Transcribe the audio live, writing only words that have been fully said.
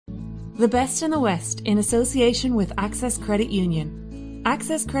The best in the West in association with Access Credit Union.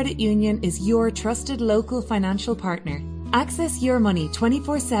 Access Credit Union is your trusted local financial partner. Access your money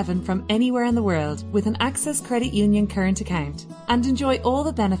 24/7 from anywhere in the world with an Access Credit Union current account and enjoy all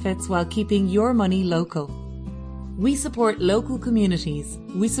the benefits while keeping your money local. We support local communities.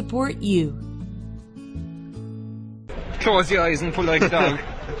 We support you. Close your eyes and pull like a dog.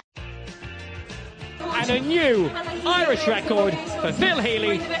 And a new Irish record for Phil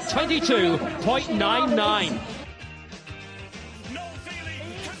Healy, 22.99.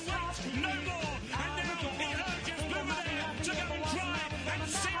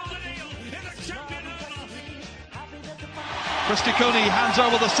 Christy Cooney hands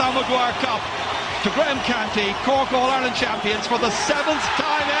over the Sam Maguire Cup to Graham Canty, Cork All-Ireland champions for the 7th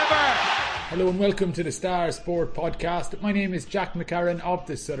time ever. Hello and welcome to the Star Sport Podcast. My name is Jack McCarran of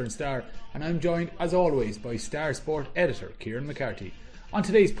the Southern Star and I'm joined as always by Star Sport editor Kieran McCarthy. On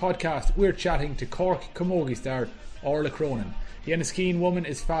today's podcast we're chatting to Cork camogie star Orla Cronin. The Enniskeen woman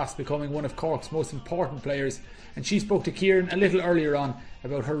is fast becoming one of Cork's most important players, and she spoke to Kieran a little earlier on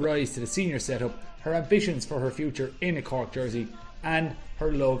about her rise to the senior setup, her ambitions for her future in a Cork jersey and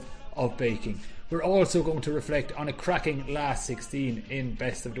her love of baking. We're also going to reflect on a cracking last 16 in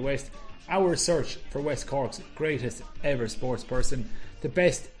Best of the West, our search for West Cork's greatest ever sports person. The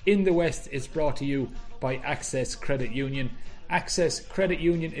best in the West is brought to you by Access Credit Union. Access Credit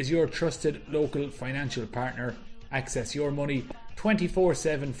Union is your trusted local financial partner. Access your money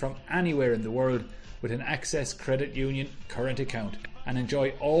 24/7 from anywhere in the world with an Access Credit Union current account and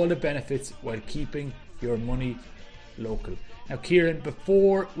enjoy all the benefits while keeping your money local. Now Kieran,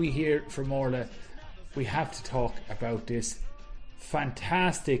 before we hear from Orla, we have to talk about this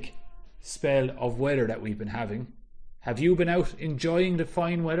fantastic spell of weather that we've been having. Have you been out enjoying the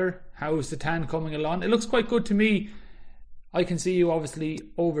fine weather? How's the tan coming along? It looks quite good to me. I can see you obviously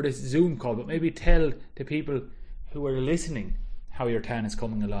over this Zoom call, but maybe tell the people who are listening how your tan is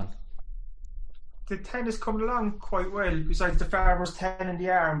coming along. The tan is coming along quite well, besides the farmer's tan in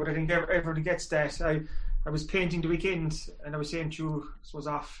the arm, but I think everybody gets that. I was painting the weekend and I was saying to you, this was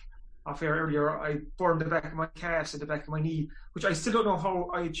off air earlier, I burned the back of my calf and the back of my knee, which I still don't know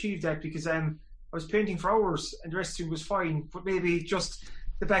how I achieved that, because I was painting for hours and the rest of it was fine, but maybe just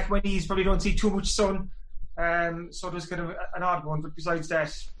the back of my knees probably don't see too much sun, so there's kind of an odd one. But besides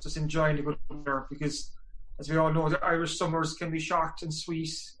that, just enjoying the good weather, because as we all know, the Irish summers can be short and sweet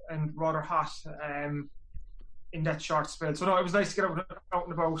and rather hot in that short spell. So no, it was nice to get out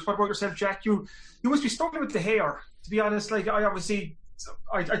and about. What about yourself, Jack? You must be struggling with the hair, to be honest. Like I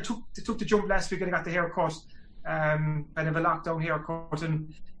took the jump last week and I got the haircut, kind of a lockdown haircut,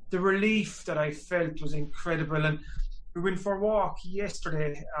 and the relief that I felt was incredible. And we went for a walk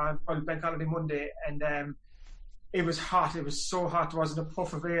yesterday on Bank Holiday Monday, and it was hot. It was so hot. There wasn't a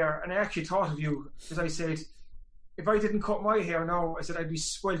puff of air, and I actually thought of you, because I said, if I didn't cut my hair now, I said I'd be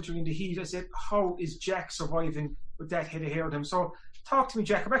sweltering in the heat. I said, how is Jack surviving with that head of hair on him? So talk to me,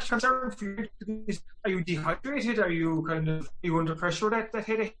 Jack. I'm actually concerned for you. Are you dehydrated? Are you under pressure with that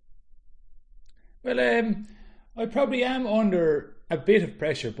head of hair? Well, I probably am under a bit of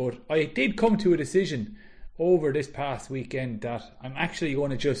pressure, but I did come to a decision over this past weekend that I'm actually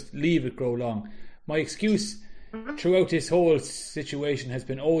going to just leave it grow long. My excuse throughout this whole situation has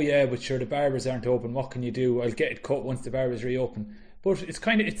been, oh yeah, but sure, the barbers aren't open, what can you do? I'll get it cut once the barbers reopen. But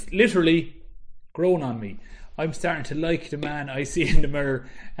it's literally grown on me. I'm starting to like the man I see in the mirror,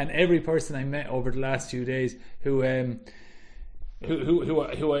 and every person I met over the last few days who I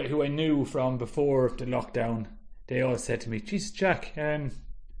knew from before the lockdown, they all said to me, Jesus Jack, I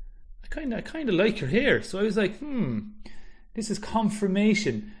kind of like your hair. So I was like, this is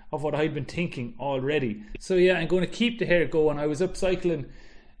confirmation of what I'd been thinking already. So yeah, I'm going to keep the hair going. I was up cycling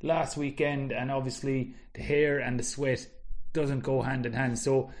last weekend, and obviously the hair and the sweat doesn't go hand in hand.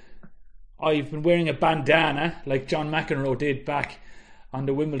 So I've been wearing a bandana like John McEnroe did back on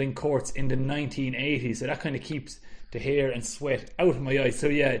the Wimbledon courts in the 1980s. So that kind of keeps the hair and sweat out of my eyes. So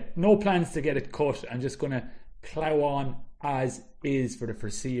yeah, no plans to get it cut. I'm just going to plough on as is for the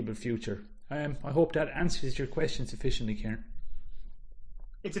foreseeable future. I hope that answers your question sufficiently, Kieran.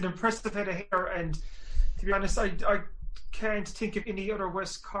 It's an impressive head of hair, and to be honest, I can't think of any other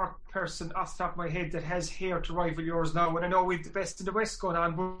West Cork person off the top of my head that has hair to rival yours now. And I know we've the best in the West going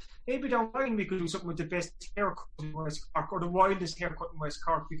on, but maybe down the line we could do something with the best haircut in West Cork, or the wildest haircut in West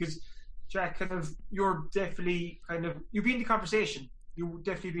Cork, because Jack, you're definitely you'd be in the conversation. You would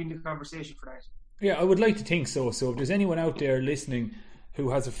definitely be in the conversation for that. Yeah, I would like to think so. So if there's anyone out there listening who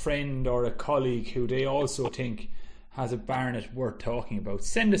has a friend or a colleague who they also think has a Barnet worth talking about,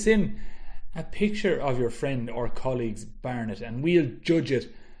 send us in a picture of your friend or colleague's Barnet and we'll judge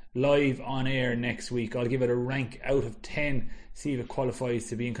it live on air next week. I'll give it a rank out of 10, see if it qualifies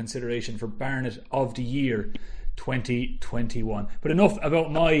to be in consideration for Barnet of the Year 2021. But enough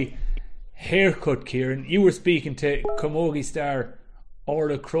about my haircut, Kieran. You were speaking to camogie star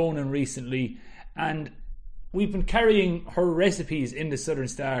Orla Cronin recently, and we've been carrying her recipes in the Southern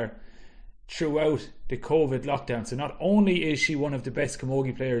Star throughout the COVID lockdown. So not only is she one of the best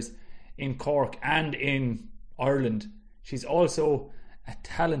camogie players in Cork and in Ireland, she's also a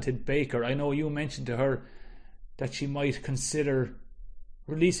talented baker. I know you mentioned to her that she might consider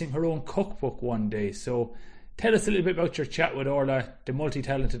releasing her own cookbook one day. So tell us a little bit about your chat with Orla, the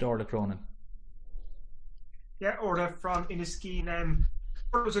multi-talented Orla Cronin. Yeah, Orla from Inniskeen.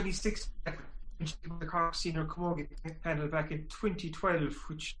 Orla was only 6 when she won the Cork Senior Camogie panel back in 2012,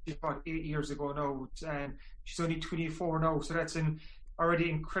 which is about 8 years ago now. And she's only 24 now, so that's an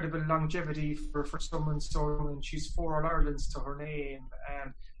already incredible longevity for someone so young, and she's 4 All-Irelands to her name.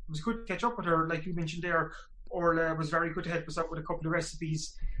 It was good to catch up with her. Like you mentioned there, Orla was very good to help us out with a couple of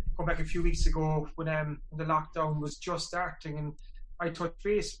recipes. Going back a few weeks ago when the lockdown was just starting, and I touched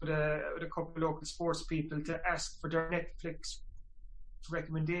base with a couple of local sports people to ask for their Netflix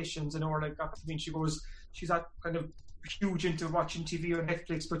recommendations, and Orla got to me and she goes, she's not kind of huge into watching TV or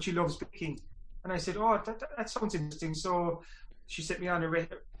Netflix, but she loves baking. And I said, oh, that sounds interesting. So she sent me on a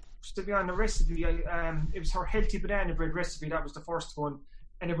recipe. It was her healthy banana bread recipe. That was the first one,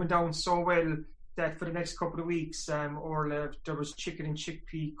 and it went down so well that for the next couple of weeks, Orla, there was chicken and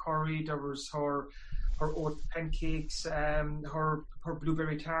chickpea curry, there was her oat pancakes, her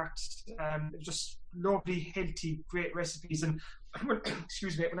blueberry tarts, just lovely, healthy, great recipes. And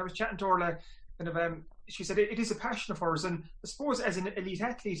excuse me, when I was chatting to Orla, she said it is a passion of hers, and I suppose as an elite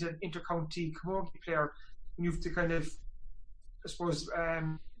athlete, an intercounty camogie player, you have to kind of, I suppose,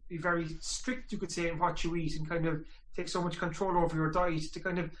 be very strict, you could say, in what you eat, and kind of take so much control over your diet to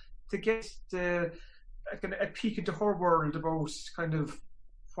get a peek into her world about kind of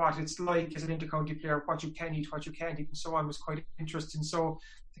what it's like as an intercounty player, what you can eat, what you can't eat, and so on, was quite interesting. So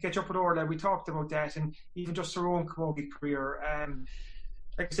to catch up with Orla, we talked about that, and even just her own camogie career.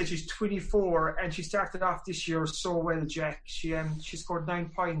 Like I said, she's 24, and she started off this year so well, Jack. She scored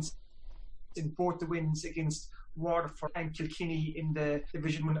 9 points in both the wins against Waterford and Kilkenny in the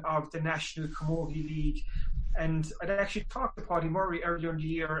Division 1 of the National Camogie League. And I'd actually talked to Paddy Murray earlier in the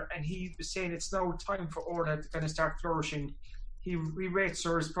year, and he was saying it's now time for Orla to kind of start flourishing. He rates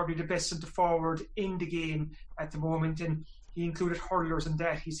her as probably the best centre forward in the game at the moment, and he included hurlers in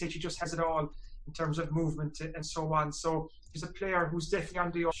that. He said she just has it all in terms of movement and so on. So she's a player who's definitely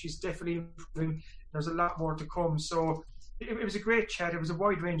on the up. She's definitely improving. There's a lot more to come. So it was a great chat. It was a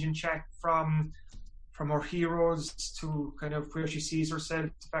wide-ranging chat from her heroes to kind of where she sees herself,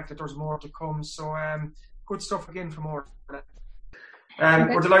 the fact that there's more to come. So good stuff again from Orla.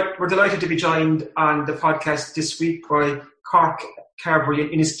 We're delighted to be joined on the podcast this week by Cork, Carbery and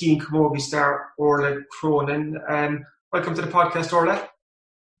Inniskeen camogie star Orla Cronin. Welcome to the podcast, Orla.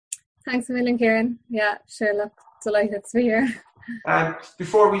 Thanks a million, Kieran. Yeah, sure, look, delighted to be here.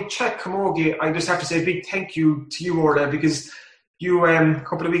 Before we chat camogie, I just have to say a big thank you to you, Orla, because you, a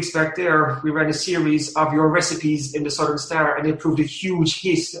couple of weeks back there, we ran a series of your recipes in the Southern Star, and it proved a huge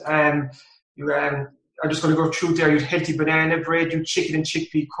hit. I'm just going to go through there. You had healthy banana bread, you had chicken and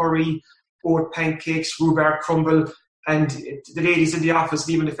chickpea curry, oat pancakes, rhubarb crumble, and the ladies in the office,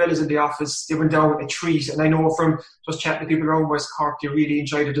 even the fellas in the office, they went down a treat. And I know from just chatting to people around West Cork, they really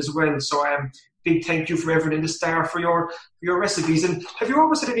enjoyed it as well. So big thank you for everyone in the Star for your recipes. And have you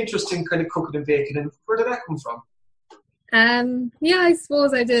always had an interest in kind of cooking and baking, and where did that come from? Yeah, I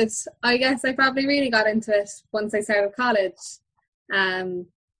suppose I did. I guess I probably really got into it once I started college.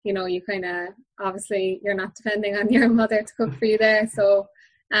 You kind of, obviously you're not depending on your mother to cook for you there. So,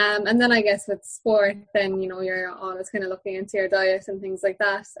 and then I guess with sport, then, you're always kind of looking into your diet and things like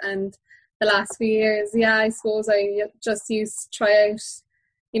that. And the last few years, yeah, I suppose I just used to try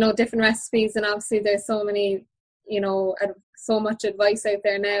out, different recipes. And obviously there's so many, so much advice out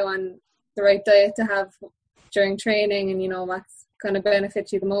there now on the right diet to have during training, and what's kind of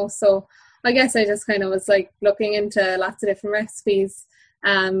benefit you the most. So I guess I just kind of was like looking into lots of different recipes,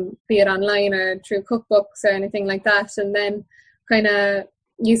 be it online or through cookbooks or anything like that, and then kind of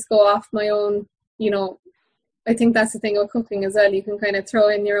used to go off my own. I think that's the thing with cooking as well, you can kind of throw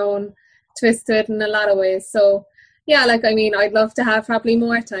in your own twist to it in a lot of ways. So yeah, I'd love to have probably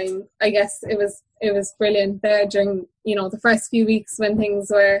more time. I guess it was brilliant there during the first few weeks when things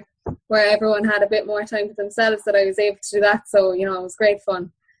were where everyone had a bit more time to themselves, that I was able to do that. So, it was great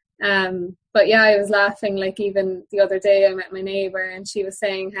fun. But yeah, I was laughing, like even the other day I met my neighbour and she was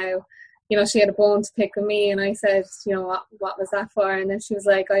saying how, she had a bone to pick with me, and I said, what was that for? And then she was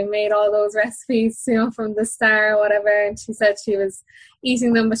like, I made all those recipes, from the Star or whatever. And she said she was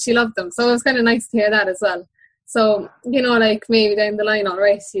eating them, but she loved them. So it was kind of nice to hear that as well. So, like maybe down the line, all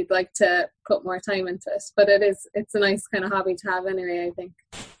right, you'd like to put more time into it. But it's a nice kind of hobby to have anyway, I think.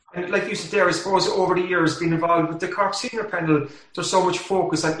 And like you said there, I suppose over the years being involved with the Cork senior panel, there's so much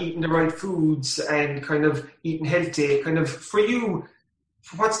focus on eating the right foods and kind of eating healthy. Kind of for you,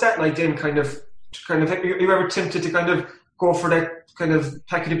 what's that like then? Kind of, are you ever tempted to kind of go for that kind of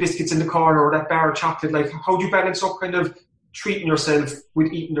packet of biscuits in the corner or that bar of chocolate? Like, how do you balance up kind of treating yourself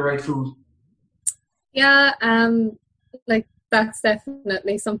with eating the right food? Yeah, like that's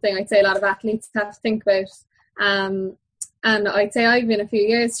definitely something I'd say a lot of athletes have to think about. And I'd say I've been a few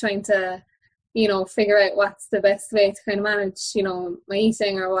years trying to, figure out what's the best way to kind of manage, my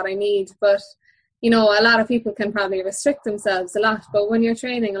eating or what I need. But, a lot of people can probably restrict themselves a lot. But when you're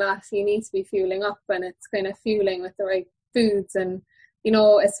training a lot, you need to be fueling up, and it's kind of fueling with the right foods. And,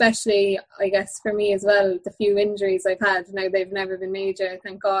 especially, I guess, for me as well, the few injuries I've had. Now, they've never been major,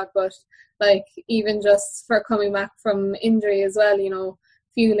 thank God. But, like, even just for coming back from injury as well,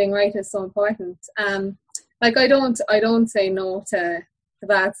 fueling right is so important. Like I don't say no to the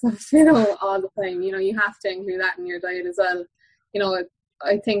bad stuff, all the time. You have to include that in your diet as well.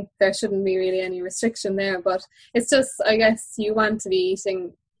 I think there shouldn't be really any restriction there, but it's just, I guess, you want to be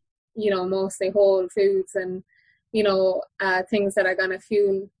eating, mostly whole foods and, things that are going to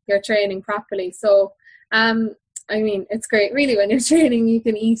fuel your training properly. So, it's great really when you're training, you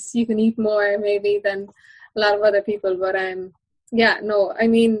can eat more maybe than a lot of other people, but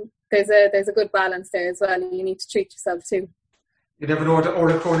there's a good balance there as well. You need to treat yourself too. You never know, the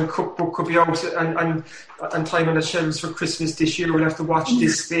Orla Cronin cookbook could be out and time on the shelves for Christmas this year. We'll have to watch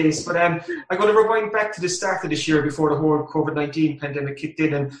this space. But I'm going to rewind back to the start of this year before the whole COVID-19 pandemic kicked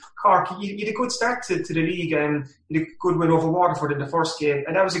in. And Cork, you had a good start to the league, and you had a good win over Waterford in the first game.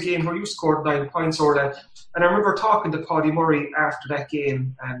 And that was a game where you scored 9 points, Orla. And I remember talking to Paddy Murray after that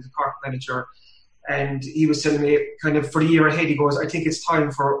game, and the Cork manager, and he was telling me kind of for the year ahead, he goes, I think it's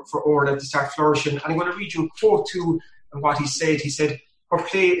time for Orla to start flourishing. And I'm going to read you a quote to what he said. He said, her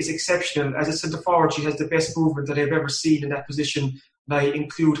play is exceptional. As a centre forward, she has the best movement that I've ever seen in that position, and I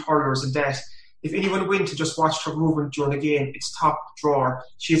include hurlers in that. If anyone went to just watch her movement during a game, it's top drawer.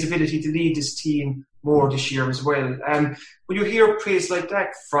 She has the ability to lead this team more this year as well. When you hear praise like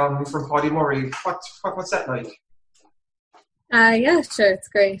that from Paddy Murray, what's that like? Yeah, sure, it's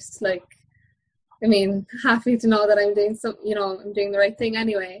great. Like, happy to know that I'm doing I'm doing the right thing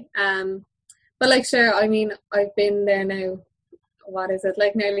anyway. But like, sure, I've been there now,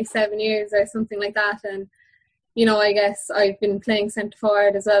 nearly 7 years or something like that. And, I guess I've been playing centre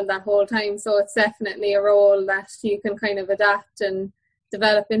forward as well that whole time. So it's definitely a role that you can kind of adapt and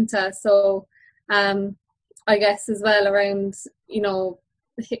develop into. So I guess as well around,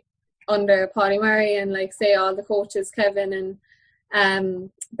 under Paddy Murray and say all the coaches, Kevin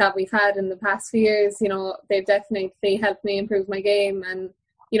and that we've had in the past few years, they've definitely helped me improve my game and,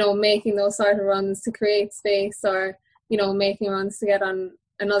 making those sort of runs to create space or, making runs to get on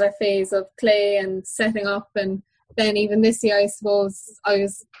another phase of play and setting up. And then even this year, I suppose I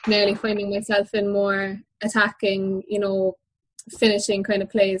was nearly finding myself in more attacking, finishing kind of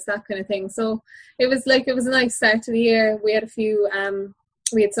plays, that kind of thing. So it was a nice start to the year. We had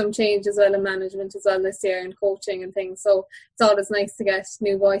we had some change as well in management as well this year and coaching and things. So it's always nice to get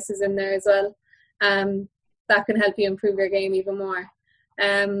new voices in there as well. That can help you improve your game even more.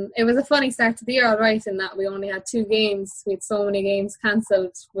 It was a funny start to the year, all right, in that we only had 2 games. We had so many games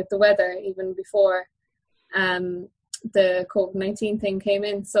cancelled with the weather even before the COVID-19 thing came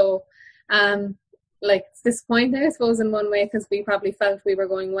in. So, it's disappointing, I suppose, in one way, because we probably felt we were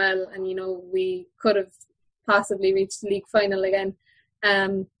going well and, we could have possibly reached the league final again.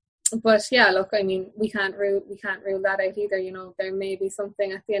 But yeah, look, we can't rule that out either. There may be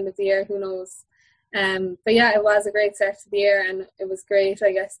something at the end of the year, who knows. But yeah, it was a great start to the year and it was great.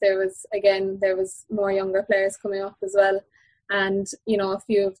 I guess there was more younger players coming up as well, and a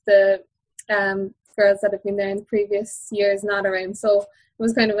few of the girls that have been there in the previous years not around. So it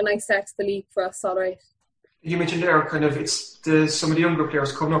was kind of a nice start to the league for us, all right. You mentioned there kind of some of the younger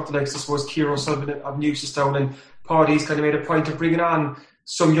players coming up, I suppose Ciara O'Sullivan of Newcestown, and Paddy's kind of made a point of bringing on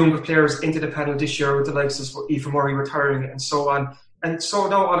some younger players into the panel this year with the likes of Aoife Murray retiring and so on. And so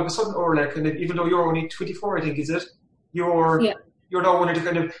now all of a sudden, Orla, kind of, even though you're only 24, I think, is it? You're now one of the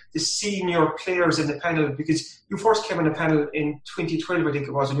kind of the senior players in the panel, because you first came on the panel in 2012, I think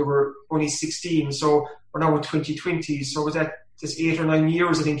it was, and you were only 16. So we're now in 2020. So was that just 8 or 9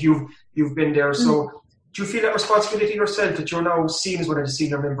 years? I think you've been there. So Do you feel that responsibility yourself that you're now seen as one of the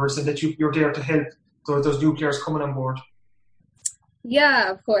senior members and that you're there to help those new players coming on board? Yeah,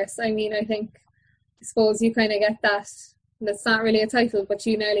 of course. I mean, I suppose you kind of get that. That's not really a title, but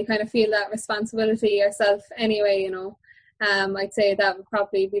you nearly kind of feel that responsibility yourself anyway, you know. I'd say that would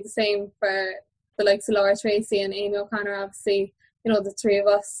probably be the same for the likes of Laura Tracy and Amy O'Connor. Obviously, you know, the three of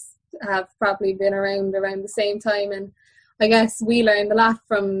us have probably been around the same time, and I guess we learned a lot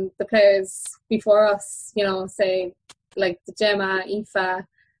from the players before us, you know, say like the Gemma, Aoife,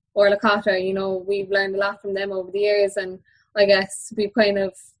 Orla Cronin, you know, we've learned a lot from them over the years, and I guess we've kind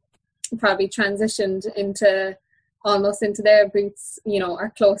of probably transitioned almost into their boots, you know,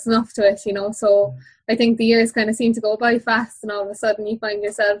 are close enough to it, you know. So I think the years kind of seem to go by fast, and all of a sudden you find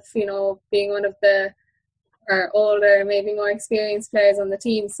yourself, you know, being one of the older, maybe more experienced players on the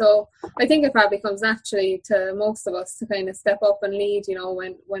team. So I think it probably comes naturally to most of us to kind of step up and lead, you know,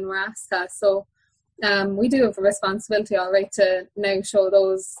 when we're asked to. So we do have a responsibility, all right, to now show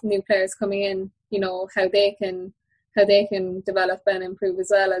those new players coming in, you know, how they can develop and improve as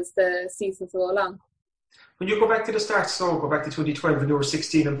well as the seasons go along. When you go back to the start, so go back to 2012 when you were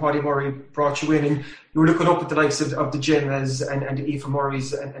 16 and Paddy Murray brought you in and you were looking up at the likes of the Gemmas and the Aoife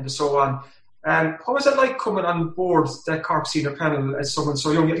Murrays and so on. How was it like coming on board that Cork senior panel as someone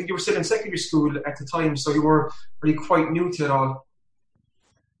so young? I think you were still in secondary school at the time, so you were really quite new to it all.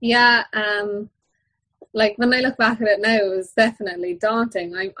 Yeah, like when I look back at it now, it was definitely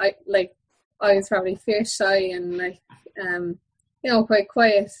daunting. I was probably fierce shy and like you know, quite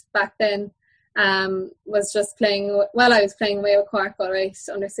quiet back then. Was just playing. Well, I was playing away with Cork, all right,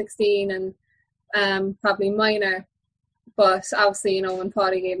 under 16 and probably minor. But obviously, you know, when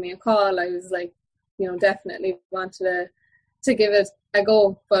Paddy gave me a call, I was like, you know, definitely wanted to give it a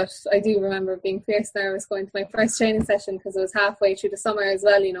go. But I do remember being fierce nervous going to my first training session because it was halfway through the summer as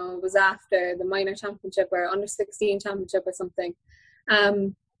well. You know, it was after the minor championship or under 16 championship or something.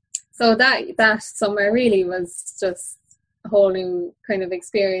 So that summer really was just a whole new kind of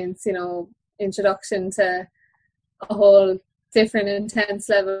experience. You know, introduction to a whole different intense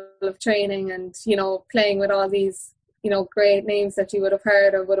level of training, and you know, playing with all these, you know, great names that you would have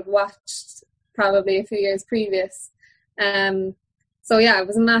heard or would have watched probably a few years previous. So yeah, it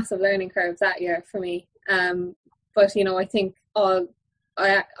was a massive learning curve that year for me. But you know, I think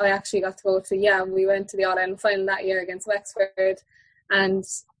I actually got to go to, we went to the All-Ireland final that year against Wexford, and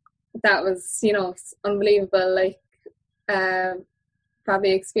that was, you know, unbelievable, like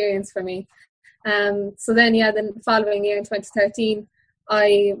probably experience for me. So then the following year in 2013,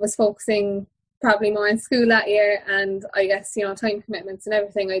 I was focusing probably more in school that year, and I guess, you know, time commitments and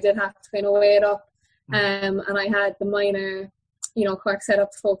everything, I did have to kind of weigh it up. And I had the minor, you know, Cork set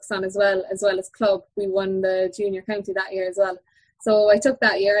up to focus on as well as club. We won the junior county that year as well. So I took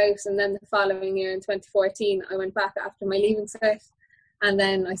that year out, and then the following year in 2014, I went back after my leaving cert, and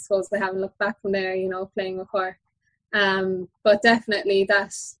then I suppose I haven't looked back from there, you know, playing with Cork. But definitely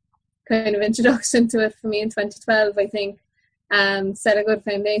that kind of introduction to it for me in 2012, I think, set a good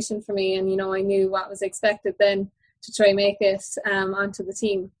foundation for me, and you know, I knew what was expected then to try and make it onto the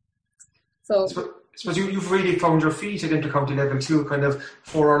team. So I suppose you've really found your feet at intercounty level too, kind of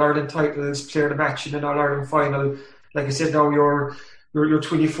 4 All-Ireland titles, player of the match in an All-Ireland final. Like I said, now you're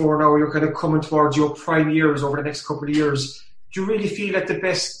 24 now, you're kind of coming towards your prime years over the next couple of years. Do you really feel that the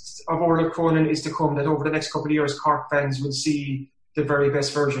best of Orla Cronin is to come, that over the next couple of years Cork fans will see the very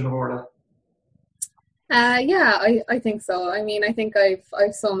best version of Orla? I think so. I mean, I think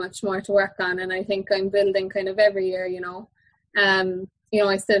I've so much more to work on, and I think I'm building kind of every year, you know. You know,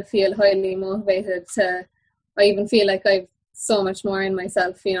 I still feel highly motivated I even feel like I've so much more in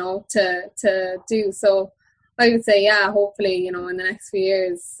myself, you know, to do. So I would say, hopefully, you know, in the next few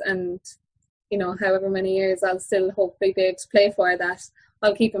years, and, you know, however many years, I'll still hopefully be able to play for that.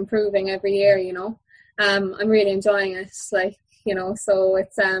 I'll keep improving every year, you know. I'm really enjoying it, like, you know, so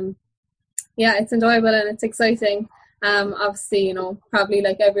it's it's enjoyable and it's exciting. Obviously, you know, probably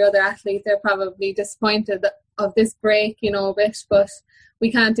like every other athlete, they're probably disappointed of this break, you know, a bit, but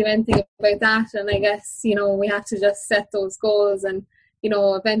we can't do anything about that. And I guess, you know, we have to just set those goals, and, you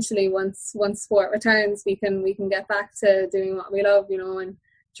know, eventually once sport returns, we can get back to doing what we love, you know, and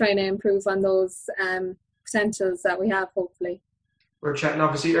trying to improve on those potentials that we have, hopefully. We were chatting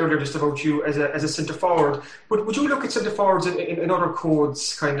obviously earlier just about you as a centre forward, but would you look at centre forwards in other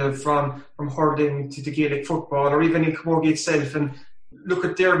codes, kind of from hurling to the Gaelic football, or even in camogie itself, and look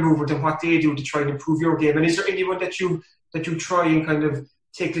at their movement and what they do to try and improve your game? And is there anyone that you try and kind of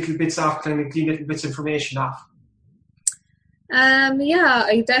take little bits off, kind of clean little bits of information off? I'd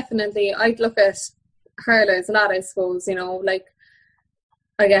look at hurlers a lot, I suppose, you know, like,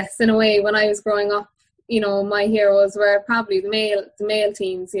 I guess in a way when I was growing up, my heroes were probably the male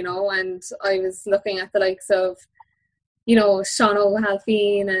teams, and I was looking at the likes of, Sean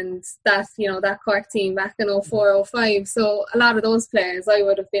O'Halfine and that, that Cork team back in 04-05. So a lot of those players I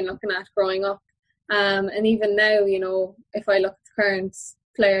would have been looking at growing up. And even now, if I look at the current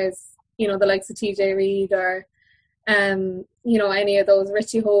players, the likes of TJ Reid or, any of those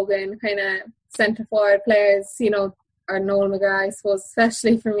Richie Hogan kind of centre forward players, or Noel McGrath, I suppose,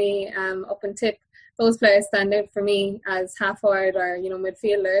 especially for me, up in tip, those players stand out for me as half forward or,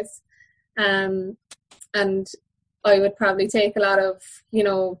 midfielders. And I would probably take a lot of,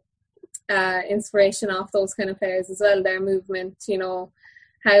 inspiration off those kind of players as well, their movement,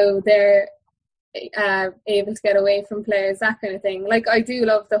 how they're able to get away from players, that kind of thing. Like, I do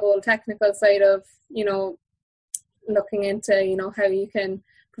love the whole technical side of, looking into, how you can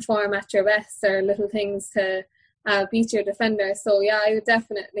perform at your best or little things to beat your defender. So, yeah, I would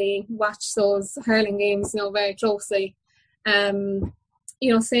definitely watch those hurling games, very closely.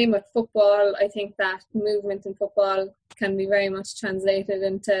 Same with football. I think that movement in football can be very much translated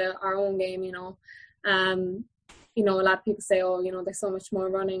into our own game, a lot of people say, there's so much more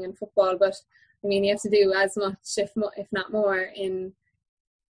running in football, but I mean, you have to do as much, if not more, in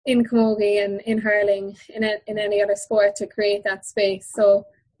camogie and in hurling, in any other sport to create that space. So,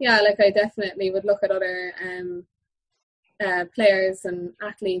 yeah, I definitely would look at other players and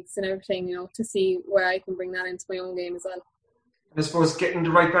athletes and everything, to see where I can bring that into my own game as well. I suppose getting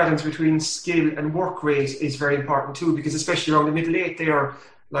the right balance between skill and work rate is very important too, because especially around the middle eight there,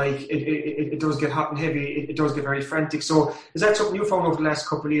 it does get hot and heavy, it does get very frantic. So is that something you found over the last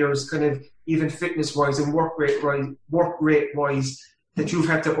couple of years, kind of even fitness-wise and work rate-wise, that you've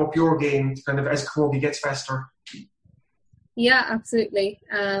had to up your game kind of as camogie gets faster? Yeah, absolutely.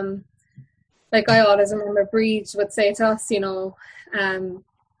 I always remember Breach would say to us,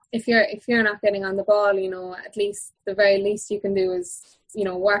 if you're not getting on the ball, at least the very least you can do is,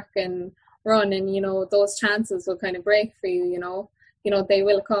 work and run, and those chances will kind of break for you, they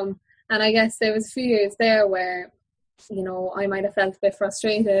will come. And I guess there was a few years there where, I might have felt a bit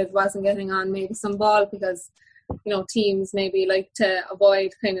frustrated, wasn't getting on maybe some ball because, teams maybe like to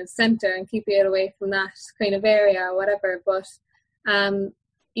avoid kind of centre and keep it away from that kind of area or whatever. But,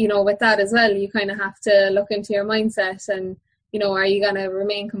 with that as well, you kind of have to look into your mindset and, are you going to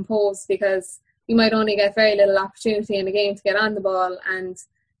remain composed, because you might only get very little opportunity in the game to get on the ball, and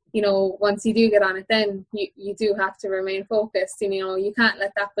once you do get on it, then you do have to remain focused. You can't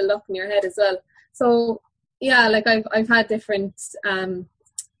let that build up in your head as well. So yeah, I've had different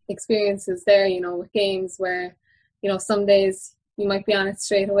experiences there, with games where some days you might be on it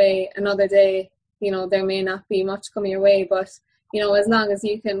straight away, another day there may not be much coming your way, but as long as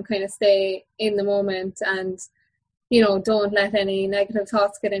you can kind of stay in the moment and don't let any negative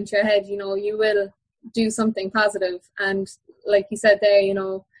thoughts get into your head, you will do something positive. And like you said there,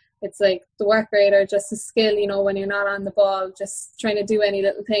 it's like the work rate or just the skill, when you're not on the ball, just trying to do any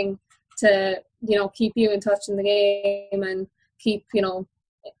little thing to, keep you in touch in the game and keep, helping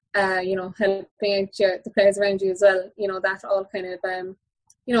out the players around you as well. That all kind of,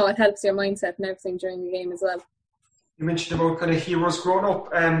 it helps your mindset and everything during the game as well. You mentioned about kind of heroes growing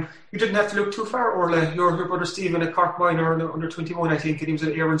up. You didn't have to look too far, Orla. Your brother Stephen at Cork Minor under 21, I think, and he was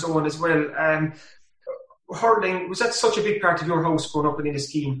at Aaron's Own as well. Hurling, was that such a big part of your house growing up in the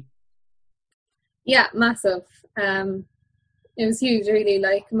scheme? Yeah, massive. It was huge, really.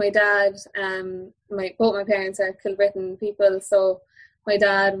 Like my dad, both my parents are Kilbrittain people, so my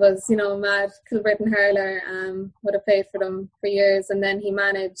dad was, mad Kilbrittain hurler. Would have played for them for years, and then he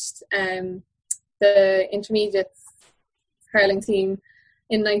managed the intermediates hurling team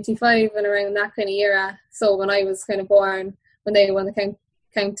in 95 and around that kind of era. So when I was kind of born, when they won the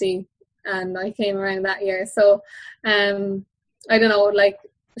county, and I came around that year. So I don't know,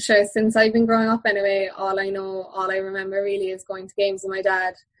 sure, since I've been growing up anyway, all I remember really is going to games with my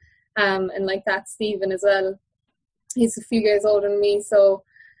dad. And like that, Stephen as well. He's a few years older than me, so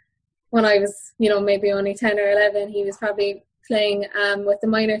when I was, maybe only 10 or 11, he was probably playing with the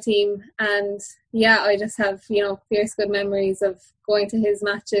minor team. And yeah, I just have, fierce good memories of going to his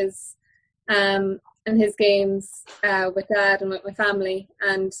matches and his games with Dad and with my family.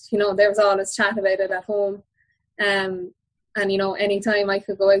 And, there was always chat about it at home. And, anytime I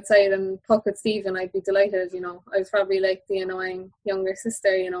could go outside and puck with Stephen, I'd be delighted. I was probably like the annoying younger sister,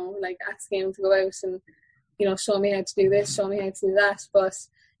 asking him to go out and, show me how to do this, show me how to do that. But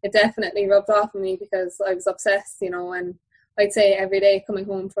it definitely rubbed off on me because I was obsessed, and I'd say every day coming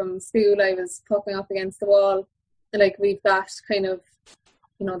home from school, I was pucking up against the wall. And we've got kind of,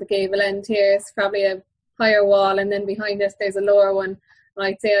 the gable end here is probably a higher wall, and then behind it there's a lower one. And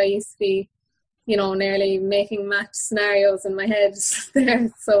I'd say I used to be nearly making match scenarios in my head there.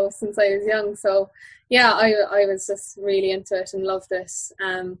 So since I was young, so yeah, I was just really into it and loved it.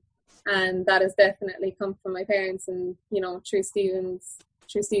 And that has definitely come from my parents and, through Stephen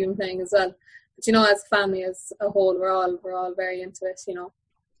playing as well. But, as a family as a whole, we're all very into it,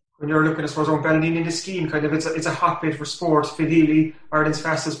 When you're looking, I suppose, on Ballyleen in the scheme, kind of, it's a hotbed for sport. Phil Healy, Ireland's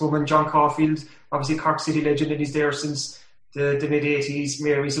fastest woman, John Caulfield, obviously Cork City legend, and he's there since the mid-80s.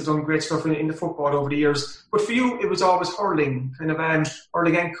 Mary's have done great stuff in the football over the years. But for you, it was always hurling, kind of,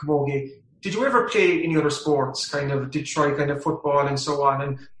 hurling and camogie. Did you ever play any other sports, kind of, did try kind of football and so on?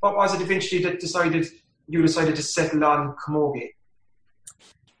 And what was it eventually that you decided to settle on camogie?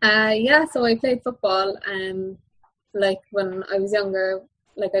 Yeah, so I played football, like when I was younger,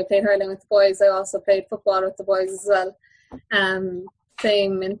 like I played hurling with the boys. I also played football with the boys as well.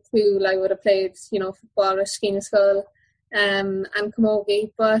 Same in school, I would have played, football with Skeena Skull and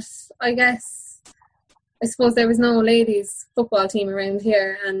camogie. But I suppose there was no ladies football team around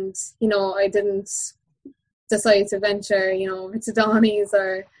here, and I didn't decide to venture, to Donny's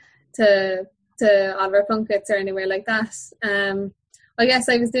or to Oliver Plunkett's or anywhere like that. I guess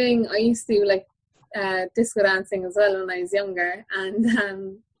I used to do like disco dancing as well when I was younger,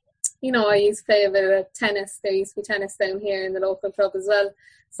 and I used to play a bit of tennis. There used to be tennis down here in the local club as well.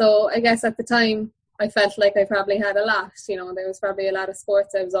 So I guess at the time I felt like I probably had a lot. There was probably a lot of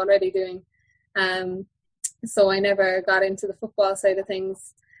sports I was already doing. So I never got into the football side of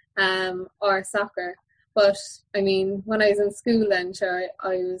things or soccer. But I mean, when I was in school then, sure,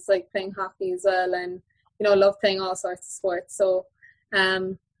 I was like playing hockey as well, and loved playing all sorts of sports. So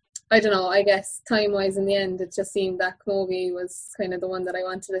I don't know, I guess time-wise in the end, it just seemed that camogie was kind of the one that I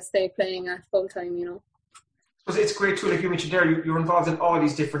wanted to stay playing at full-time, It's great too, like you mentioned there, you're involved in all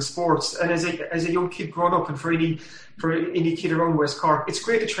these different sports. And as a young kid growing up, and for any kid around West Cork, it's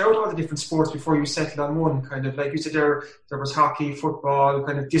great to try out all the different sports before you settle on one. Kind of like you said there was hockey, football,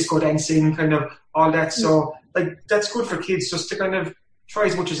 kind of disco dancing, kind of all that. So like that's good for kids just to kind of try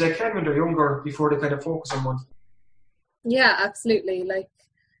as much as they can when they're younger before they kind of focus on one. Yeah, absolutely. Like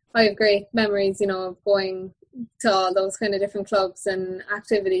I have great memories, of going to all those kind of different clubs and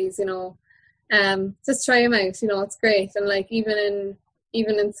activities, just try them out, it's great. And like even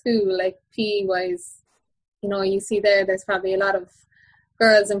in school, like PE wise, you see there's probably a lot of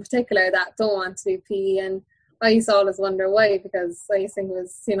girls in particular that don't want to do PE, and I used to always wonder why, because I used to think it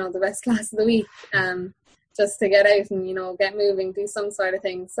was, the best class of the week, just to get out and, get moving, do some sort of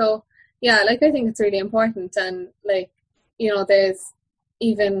thing. So yeah, like I think it's really important. And like, there's,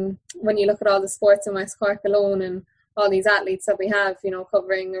 even when you look at all the sports in West Cork alone and all these athletes that we have,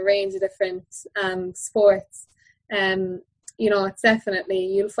 covering a range of different sports, it's definitely,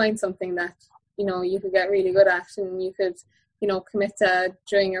 you'll find something that, you could get really good at and you could, commit to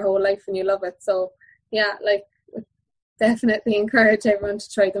during your whole life and you love it. So, yeah, like, definitely encourage everyone to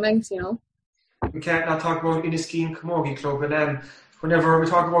try them out, We can't not talk about Inniskeen Camogie Club, and whenever we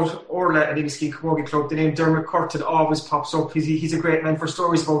talk about Orla and Inniskeen Camogie Club, the name Dermot Curtin always pops up. He's a great man for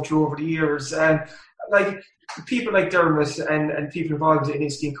stories about you over the years. And like people like Dermot and people involved in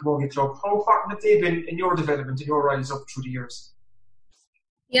Inniskeen Camogie Club, how important have they been in your development, in your rise up through the years?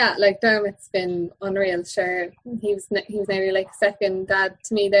 Yeah, like Dermot's been unreal. Sure, he was nearly like a second dad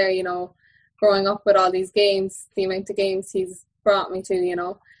to me there. Growing up with all these games, the amount of games he's brought me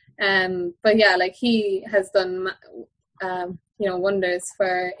to. But yeah, like he has done. Wonders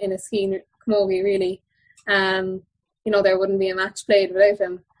for Inniskeen Camogie, really. There wouldn't be a match played without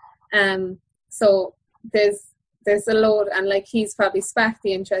him. So there's a load, and like he's probably sparked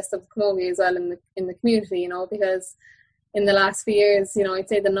the interest of camogie as well in the community, because in the last few years, I'd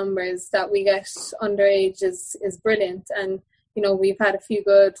say the numbers that we get underage is brilliant, and we've had a few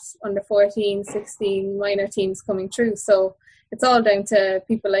good under 14, 16 minor teams coming through. So it's all down to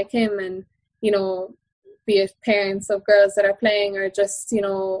people like him, and be it parents of girls that are playing or just,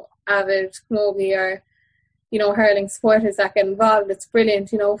 avid camogie or, hurling supporters that get involved. It's brilliant,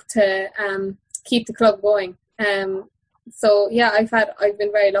 to keep the club going. So yeah, I've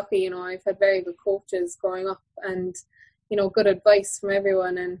been very lucky, I've had very good coaches growing up and, good advice from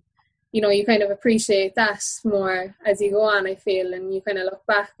everyone, and, you kind of appreciate that more as you go on, I feel, and you kind of look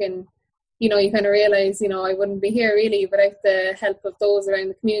back and, you kind of realise, I wouldn't be here really without the help of those around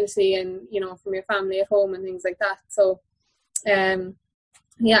the community and, from your family at home and things like that. So,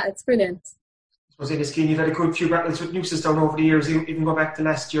 yeah, it's brilliant. I suppose, Inniskeen, you've had a good few battles with Newcestown over the years, even go back to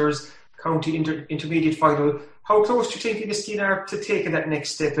last year's county intermediate final. How close do you think Inniskeen are to taking that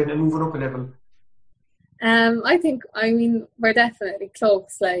next step and moving up a level? We're definitely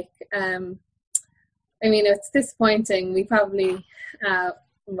close. Like, it's disappointing. We probably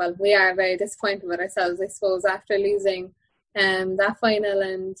we are very disappointed with ourselves, I suppose, after losing that final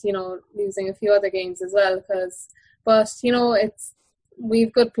and, losing a few other games as well. But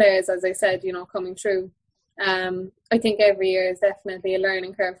we've good players, as I said, coming through. I think every year is definitely a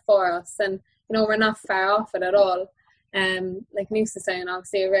learning curve for us, and we're not far off it at all. Like Newcestown,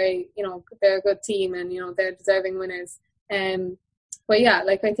 obviously, they're a good team, and they're deserving winners. But yeah,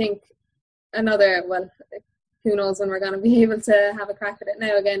 I think who knows when we're going to be able to have a crack at it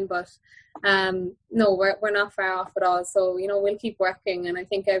now again. But no, we're not far off at all. So we'll keep working, and I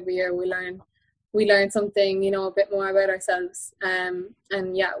think every year we learn something, a bit more about ourselves. And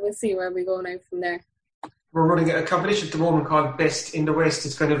yeah, we'll see where we go now from there. We're running a competition at the moment called Best in the West.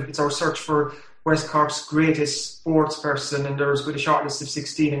 It's our search for West Cork's greatest sports person, and there's been a short list of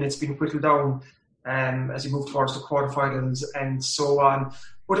 16, and it's been whittled down as you move towards the quarterfinals and so on.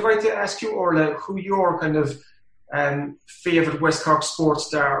 But if I had to ask you, Orla, who your kind of favourite West Cork sports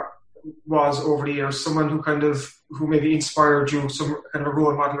star was over the years, someone who maybe inspired you, some kind of a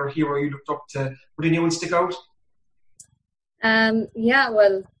role model or hero you looked up to, would anyone stick out? Yeah,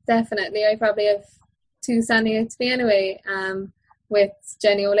 well, definitely. I probably have two standing out to me anyway, with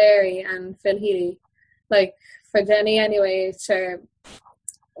Jenny O'Leary and Phil Healy. For Jenny anyway, sure,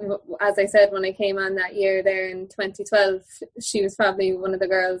 as I said, when I came on that year there in 2012, she was probably one of the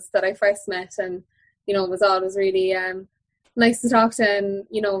girls that I first met, and was always really nice to talk to, and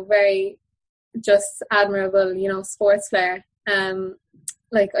very just admirable sports player.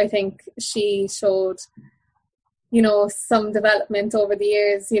 I think she showed some development over the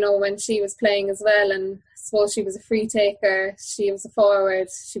years, when she was playing as well. And I suppose she was a free taker, she was a forward,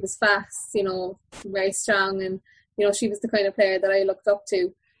 she was fast, very strong, and, she was the kind of player that I looked up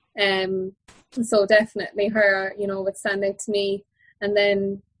to. So definitely her, would stand out to me. And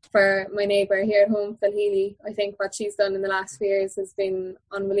then for my neighbour here at home, Phil Healy, I think what she's done in the last few years has been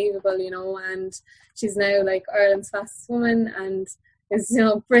unbelievable, and she's now Ireland's fastest woman, and is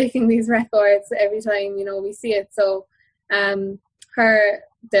breaking these records every time we see it. So her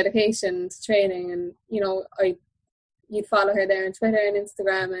dedication to training, and you'd follow her there on Twitter and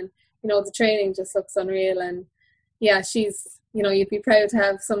Instagram, and the training just looks unreal. And yeah, she's you'd be proud to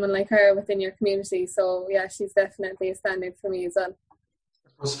have someone like her within your community. So yeah, she's definitely a standout for me as well.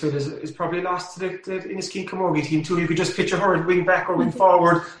 I suppose Phil is probably lost to the Inniskeen Camogie team too. You could just picture her wing back or wing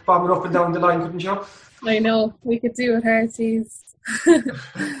forward, bombing up and down the line, couldn't you? I know, we could do with her, geez. You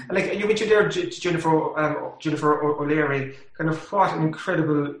mentioned there Jennifer O'Leary, kind of what an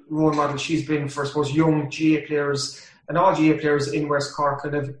incredible role model she's been for, I suppose, young GA players and all GA players in West Cork,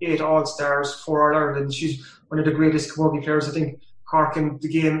 kind of 8 All-Stars for Ireland. She's one of the greatest camogie players I think Cork and the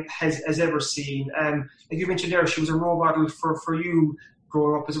game has ever seen. Like you mentioned there, she was a role model for you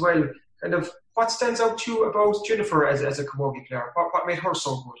growing up as well. Kind of what stands out to you about Jennifer as a camogie player? What made her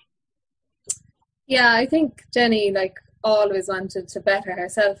so good? Yeah, I think Jenny always wanted to better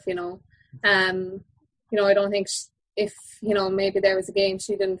herself, I don't think if maybe there was a game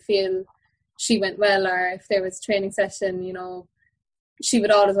she didn't feel she went well, or if there was a training session, she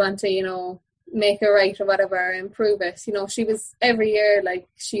would always want to make it right or whatever, improve it. She was every year,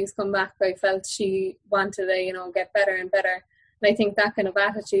 she's come back, I felt she wanted to get better and better, and I think that kind of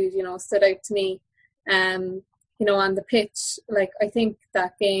attitude stood out to me. On the pitch, I think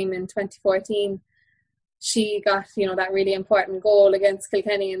that game in 2014, she got, that really important goal against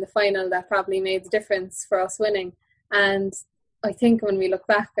Kilkenny in the final that probably made the difference for us winning. And I think when we look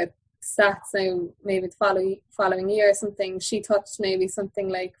back at stats now, maybe the following year or something, she touched maybe something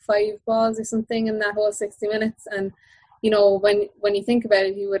like 5 balls or something in that whole 60 minutes. And, when you think about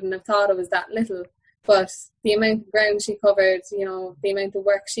it, you wouldn't have thought it was that little. But the amount of ground she covered, the amount of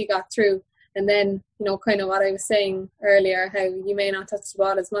work she got through, and then, kind of what I was saying earlier, how you may not touch the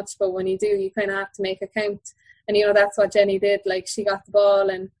ball as much, but when you do, you kind of have to make it count. And, that's what Jenny did. She got the ball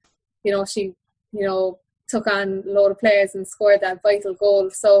and, she, took on a load of players and scored that vital goal.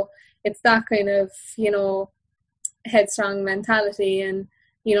 So it's that kind of, headstrong mentality and,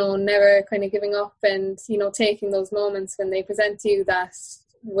 never kind of giving up and, taking those moments when they present to you that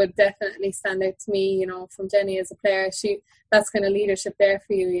would definitely stand out to me, from Jenny as a player. That's kind of leadership there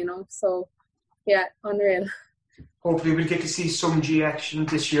for you, so yeah, unreal. Hopefully we'll get to see some G action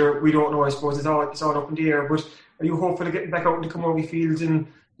this year. We don't know, I suppose it's all up in the air, but are you hopeful of getting back out in the camogie fields and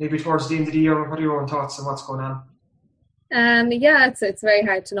maybe towards the end of the year? What are your own thoughts on what's going on? Yeah, it's very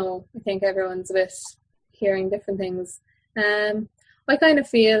hard to know. I think everyone's a bit hearing different things. I kind of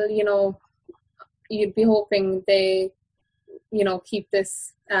feel, you'd be hoping they, keep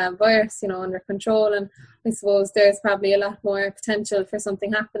this virus, under control. And I suppose there's probably a lot more potential for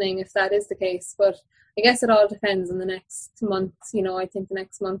something happening if that is the case. But I guess it all depends on the next month. I think the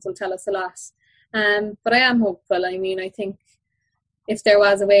next month will tell us a lot. But I am hopeful. I mean, I think if there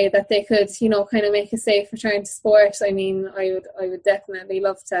was a way that they could, kind of make a safe return to sport, I mean, I would definitely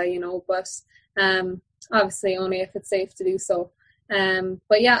love to, but obviously only if it's safe to do so.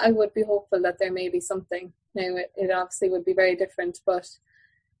 But yeah, I would be hopeful that there may be something. Now, it obviously would be very different, but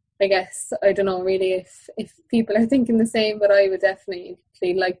I guess, I don't know really if people are thinking the same, but I would definitely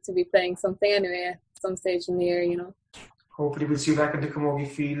like to be playing something anyway at some stage in the year, Hopefully we'll see you back in the camogie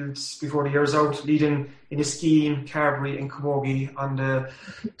fields before the year's out, leading in the skiing, Carberry and camogie on to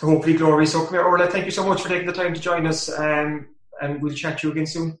hopefully glory. So come here, Orla, thank you so much for taking the time to join us, and we'll chat to you again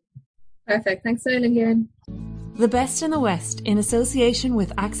soon. Perfect. Thanks a million, Kieran. The best in the West in association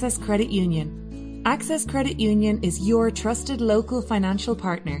with Access Credit Union. Access Credit Union is your trusted local financial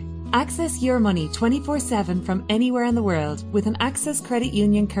partner. Access your money 24/7 from anywhere in the world with an Access Credit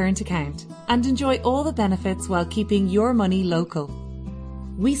Union current account and enjoy all the benefits while keeping your money local.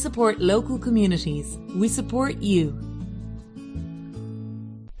 We support local communities. We support you.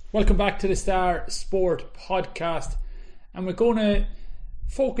 Welcome back to the Star Sport Podcast, and we're going to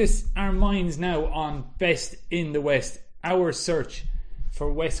focus our minds now on Best in the West, our search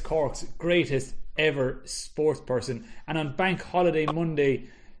for West Cork's greatest ever sportsperson. And on Bank Holiday Monday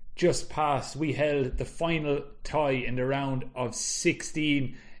just past, we held the final tie in the round of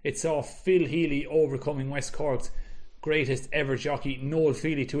 16. It saw Phil Healy overcoming West Cork's greatest ever jockey, Noel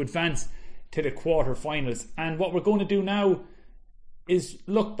Feely, to advance to the quarter-finals. And what we're going to do now is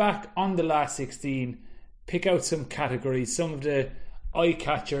look back on the last 16, pick out some categories, some of the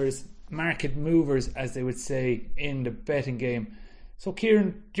eye-catchers, market movers, as they would say in the betting game. So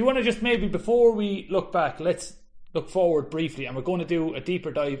Kieran, do you want to just maybe, before we look back, let's look forward briefly, and we're going to do a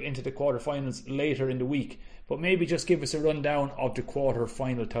deeper dive into the quarterfinals later in the week, but maybe just give us a rundown of the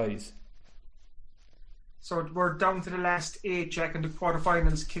quarter-final ties. So we're down to the last 8, Jack, and the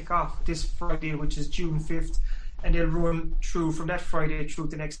quarterfinals kick off this Friday, which is June 5th, and they'll run through from that Friday through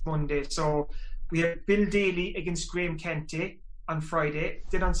to next Monday. So we have Bill Daly against Graham Canty on Friday.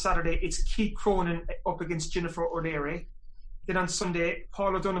 Then on Saturday, it's Keith Cronin up against Jennifer O'Leary. Then on Sunday,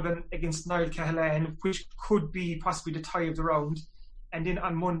 Paul O'Donovan against Niall Cahalan, which could be possibly the tie of the round. And then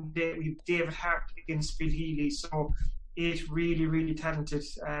on Monday, we have David Hart against Phil Healy. So 8 really, really talented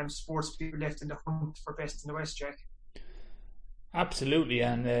sports people left in the hunt for Best in the West, Jack. Absolutely,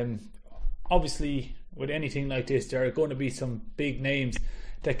 and obviously with anything like this, there are going to be some big names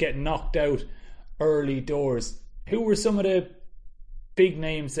that get knocked out early doors. Who were some of the big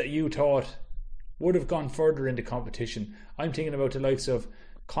names that you thought would have gone further in the competition? I'm thinking about the likes of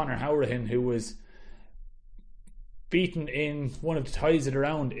Conor Howrahan, who was beaten in one of the ties of the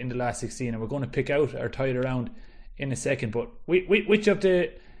round in the last 16, and we're going to pick out our tie of the round in a second. But which of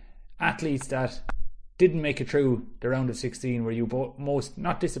the athletes that didn't make it through the round of 16 were you most,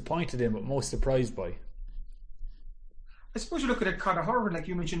 not disappointed in, but most surprised by? I suppose you're looking at Conor Howrahan, like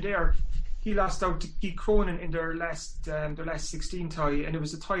you mentioned there. He lost out to Keith Cronin in their last 16 tie, and it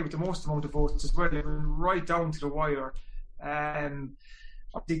was a tie with the most amount of votes as well. It went right down to the wire.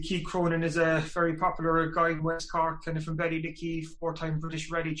 Keith Cronin is a very popular guy in West Cork, kind of from Ballylickey, 4-time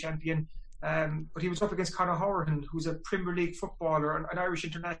British rally champion. But he was up against Conor Howrahan, who's a Premier League footballer, an Irish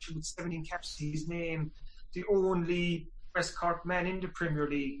international with 17 caps to his name, the only West Cork man in the Premier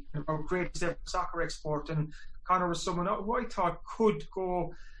League, our greatest ever soccer export. And Conor was someone who I thought could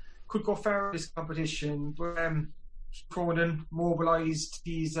go far in this competition, but Cronin mobilised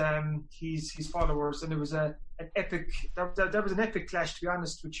his followers, and it was an epic clash, to be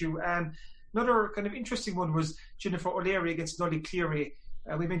honest with you. Another kind of interesting one was Jennifer O'Leary against Nolly Cleary.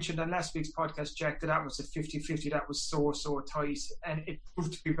 We mentioned on last week's podcast, Jack, that was a 50-50. That was so tight, and it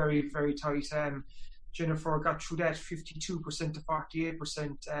proved to be very, very tight. Jennifer got through that 52% to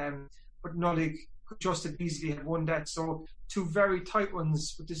 48%, but Nolly could just as easily have won that. So 2 very tight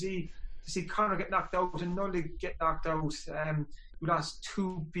ones. But to see Conor get knocked out and Nolly get knocked out, we lost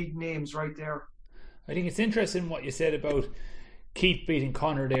 2 big names right there. I think it's interesting what you said about Keith beating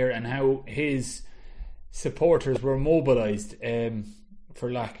Conor there, and how his supporters were mobilised, for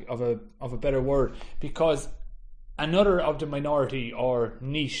lack of a better word, because another of the minority or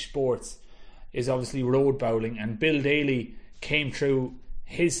niche sports is obviously road bowling, and Bill Daly came through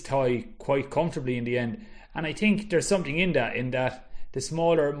his tie quite comfortably in the end. And I think there's something in that the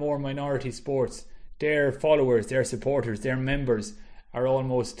smaller, more minority sports, their followers, their supporters, their members are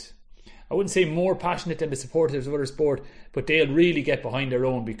almost, I wouldn't say more passionate than the supporters of other sport, but they'll really get behind their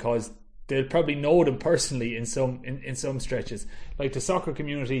own, because they'll probably know them personally in some stretches. Like the soccer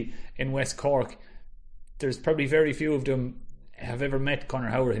community in West Cork, there's probably very few of them have ever met Conor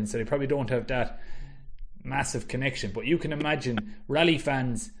Howard, so they probably don't have that massive connection. But you can imagine rally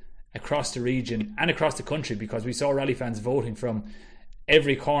fans across the region and across the country, because we saw rally fans voting from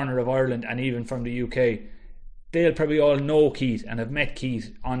every corner of Ireland and even from the UK. They'll probably all know Keith and have met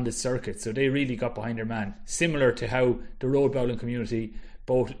Keith on the circuit, so they really got behind their man, similar to how the road bowling community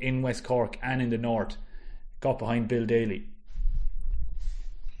both in West Cork and in the north got behind Bill Daly.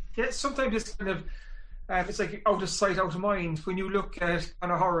 Yeah, sometimes it's kind of it's like out of sight, out of mind. When you look at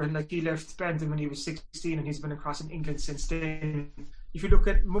Conor Howard, like he left Bandon when he was 16 and he's been across in England since then. If you look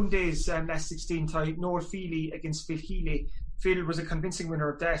at Monday's last 16 tie, Noel Feely against Phil Healy, Phil was a convincing winner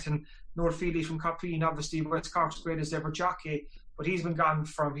of that, and Noel Feely from Copleen, obviously West Cork's greatest ever jockey, but he's been gone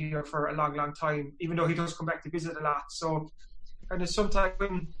from here for a long, long time, even though he does come back to visit a lot. So, and sometimes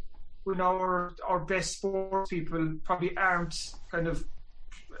when our best sports people probably aren't kind of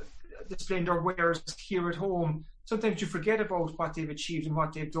displaying their wares here at home, sometimes you forget about what they've achieved and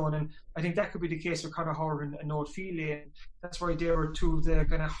what they've done, and I think that could be the case with Conor Howard and Noel Feely, and that's why they were two of the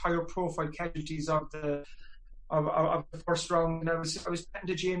kind of higher profile casualties of the first round. And I was chatting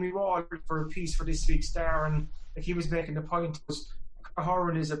to Jamie Wall for a piece for this week's Star, and like he was making the point was Conor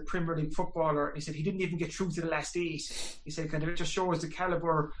Howard is a Premier League footballer, and he said he didn't even get through to the last 8. He said kind of it just shows the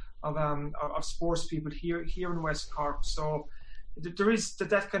calibre of sports people here in West Cork. So there is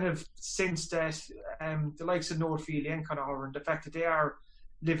that kind of sense that the likes of Noel Feely and Conor Howard, the fact that they are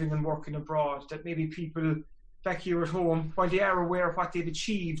living and working abroad, that maybe people back here at home, while they are aware of what they've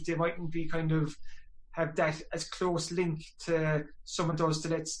achieved, they mightn't be kind of have that as close link to someone does to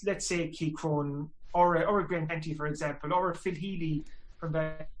let's say Keith Cronin or a Graham Canty, for example, or Phil Healy from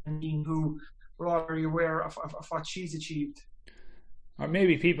Bandon, who we're all very aware of what she's achieved. Or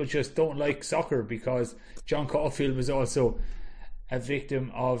maybe people just don't like soccer because John Caulfield was also a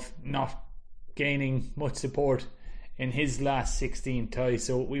victim of not gaining much support in his last 16 ties.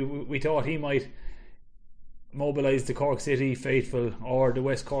 So we thought he might mobilise the Cork City faithful or the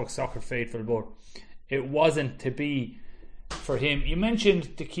West Cork soccer faithful, but it wasn't to be for him. You mentioned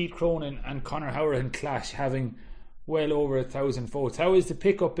the Keith Cronin and Conor Howard clash having well over 1,000 votes. How is the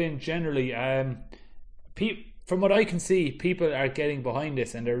pickup in generally? From what I can see, people are getting behind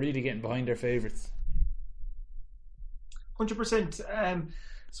this and they're really getting behind their favourites. 100%.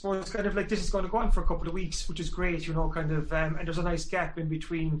 So it's kind of like this is going to go on for a couple of weeks, which is great, kind of, and there's a nice gap in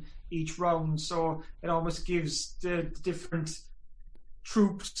between each round, so it almost gives the different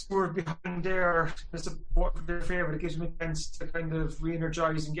troops who are behind their support for their favourite. It gives them a chance to kind of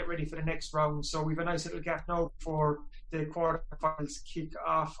re-energise and get ready for the next round. So we've a nice little gap now before the quarterfinals kick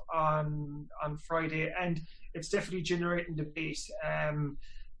off on Friday, and it's definitely generating debate.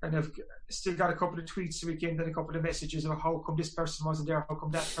 Kind of still got a couple of tweets this weekend and a couple of messages of how come this person wasn't there, how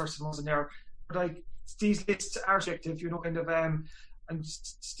come that person wasn't there. But like these lists are objective, kind of. I'm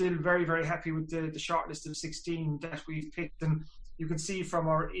still very, very happy with the short list of 16 that we've picked, and you can see from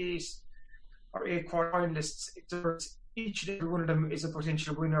our eight quarterfinalists, each and every one of them is a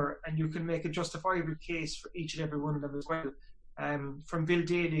potential winner, and you can make a justifiable case for each and every one of them as well. From Bill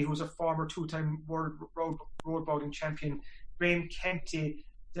Daly, who's a former 2-time world road bowling champion, Graham Canty,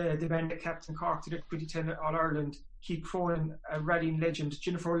 the man that captained Cork to the 2010 All-Ireland, Keith Cronin, a rallying legend,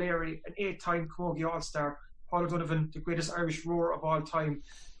 Jennifer O'Leary, an 8-time camogie All-Star, Paul Donovan, the greatest Irish rower of all time,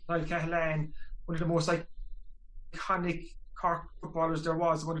 Niall Cahalan, one of the most iconic Cork footballers there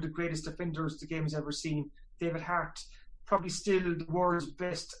was, one of the greatest defenders the game has ever seen, David Hart, probably still the world's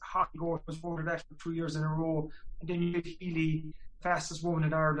best hockey goal, was voted that for 2 years in a row, and then you have Healy, fastest woman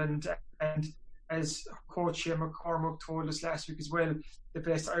in Ireland, and as coach McCormack told us last week as well, the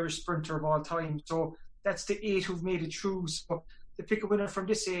best Irish sprinter of all time. So that's the 8 who've made it through. So to pick a winner from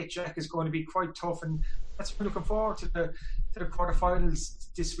this 8, Jack, is going to be quite tough, and that's what we're looking forward to the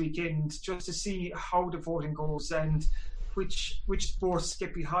quarterfinals this weekend, just to see how the voting goes and which sports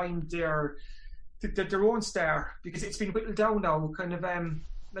get behind their own star, because it's been whittled down now. Kind of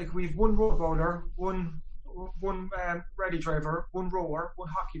like we've one road bowler, one rally driver, one rower, one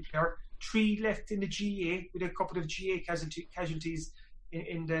hockey player, 3 left in the GA with a couple of GA casualties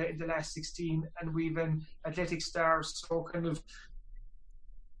in the last 16, and we've an athletic stars. So kind of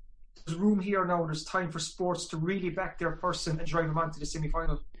there's room here now. There's time for sports to really back their person and drive them on to the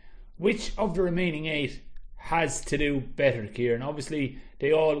semi-final. Which of the remaining 8 has to do better, Kieran? Obviously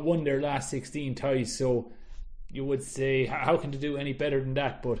they all won their last 16 ties, so you would say how can they do any better than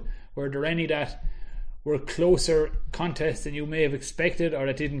that? But were there any that were closer contests than you may have expected, or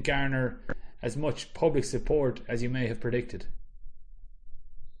that didn't garner as much public support as you may have predicted?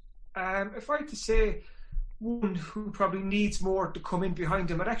 If I had to say one who probably needs more to come in behind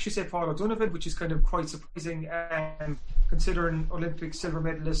him, I'd actually say Paul O'Donovan, which is kind of quite surprising, considering Olympic silver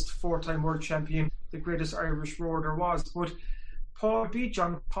medalist, 4-time world champion, the greatest Irish rower there was. But Paul beat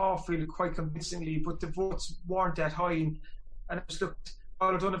John Caulfield quite convincingly, but the votes weren't that high. And I just looked,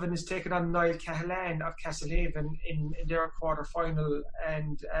 Paul O'Donovan is taking on Niall Cahalane of Castlehaven in their quarter-final,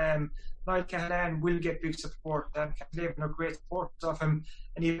 and Niall Cahalane will get big support. Castlehaven are great supporters of him,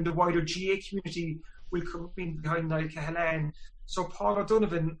 and even the wider GA community will come in behind Niall Cahalane. So Paul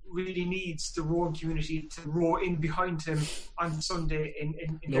O'Donovan really needs the rowing community to row in behind him on Sunday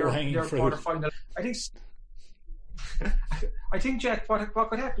in their quarter-final. I think, Jack, what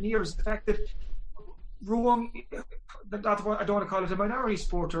could happen here is the fact that rowing, I don't want to call it a minority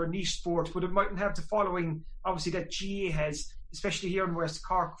sport or a niche sport, but it mightn't have the following, obviously, that GA has, especially here in West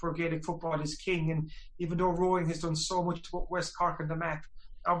Cork, where Gaelic football is king. And even though rowing has done so much to put West Cork on the map,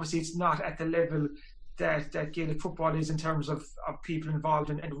 obviously it's not at the level that Gaelic football is in terms of people involved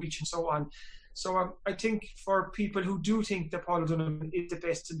and reach and so on. So I think for people who do think that Paul O'Donovan is the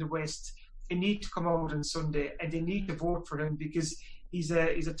best in the West, they need to come out on Sunday and they need to vote for him, because he's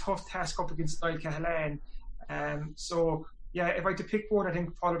a tough task up against Niall Cahalane. So yeah, if I had to pick one, I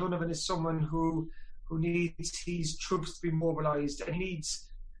think Paul O'Donovan is someone who needs his troops to be mobilised, and he needs,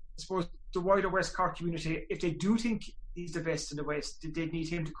 I suppose, the wider West Cork community, if they do think he's the best in the West, they need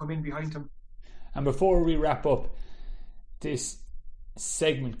him to come in behind him. And before we wrap up this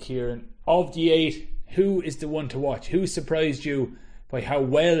segment, Kieran, of the 8, who is the one to watch? Who surprised you by how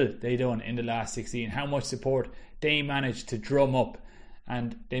well they done in the last 16, how much support they managed to drum up,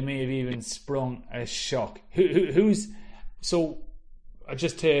 and they may have even sprung a shock? Who's so?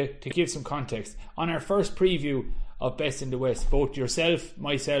 Just to give some context, on our first preview of Best in the West, both yourself,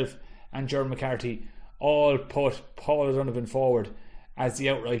 myself, and Ger McCarthy all put Paul O'Donovan forward as the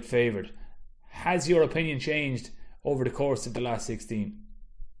outright favourite. Has your opinion changed over the course of the last 16?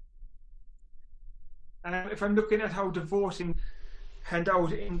 If I'm looking at how the voting hand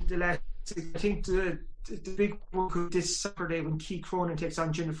out in the last, I think the big one this Saturday when Keith Cronin takes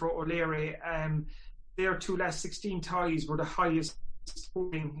on Jennifer O'Leary, their 2 last 16 ties were the highest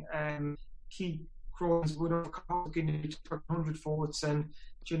voting. Keith Cronin's win over Cork in 100 votes, and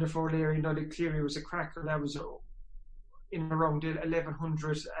Jennifer O'Leary, Nolly Cleary was a cracker. That was in around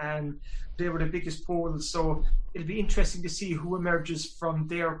 1100, and they were the biggest polls. So it'll be interesting to see who emerges from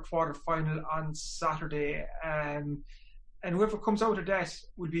their quarter final on Saturday. And whoever comes out of that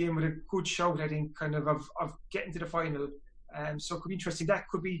will be in with a good shout, I think, kind of getting to the final. So it could be interesting. That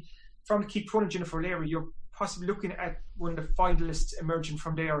could be from Keith Cronin and Jennifer O'Leary. You're possibly looking at one of the finalists emerging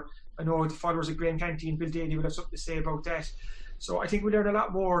from there. I know the followers of Graham Canty and Bill Daly will have something to say about that. So I think we'll learn a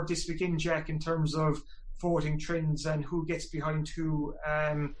lot more this weekend, Jack, in terms of voting trends and who gets behind who.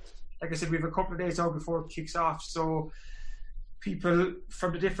 Like I said, we have a couple of days out before it kicks off. So people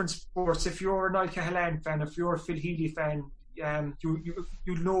from the different sports, if you're a Niall Cahalane fan, if you're a Phil Healy fan, you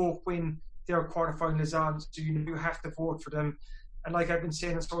know when their quarterfinal is on, so you have to vote for them. And like I've been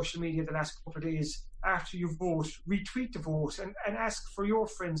saying on social media the last couple of days, after you vote, retweet the vote and ask for your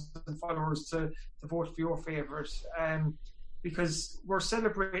friends and followers to vote for your favourite. Because we're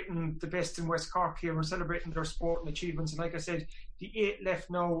celebrating the best in West Cork here, we're celebrating their sport and achievements. And like I said, the 8 left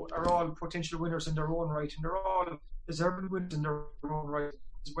now are all potential winners in their own right, and they're all deserving winners in their own right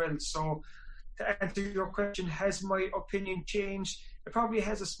as well. So to answer your question, has my opinion changed? It probably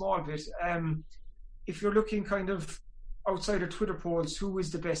has a small bit. If you're looking kind of outside of Twitter polls, who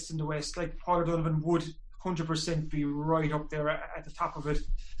is the best in the West? Like Paul O'Donovan would 100% be right up there at the top of it.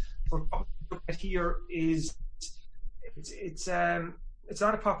 But what we look at here is it's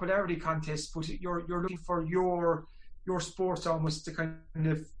not a popularity contest, but you're looking for your sports almost to kind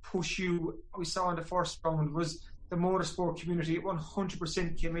of push you. What we saw in the first round was the motorsport community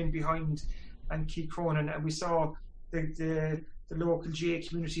 100% came in behind and Keith Cronin, and we saw the local GA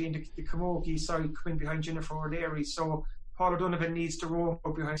community and the camogie side come in behind Jennifer O'Leary. So Paul O'Donovan needs to row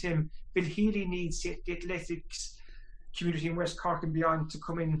behind him. Bill Healy needs the athletics community in West Cork and beyond to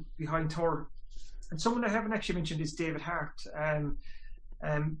come in behind her. And someone I haven't actually mentioned is David Hart.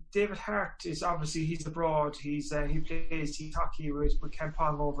 David Hart is obviously, he's abroad. He plays hockey with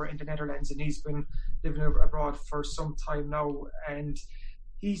Kampong over in the Netherlands, and he's been living abroad for some time now. And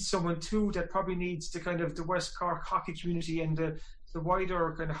he's someone too that probably needs to kind of the West Cork hockey community and the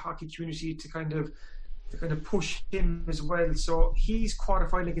wider kind of hockey community to kind of push him as well. So he's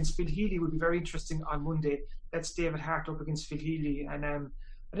quarterfinal against Phil Healy would be very interesting on Monday. That's David Hart up against Phil Healy. And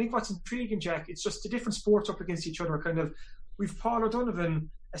I think what's intriguing, Jack, it's just the different sports up against each other. Kind of, we've Paul O'Donovan,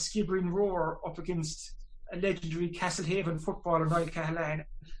 a Skibbereen rower, up against a legendary Castlehaven footballer, Niall Cahalane.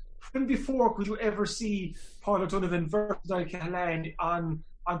 when before could you ever see Paul O'Donovan versus Niall Cahalane on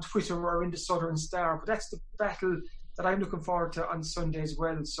Twitter or in the Southern Star? But that's the battle that I'm looking forward to on Sunday as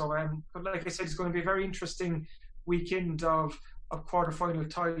well. So, but like I said, it's going to be a very interesting weekend of quarter-final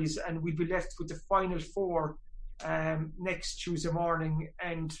ties, and we'll be left with the final four next Tuesday morning.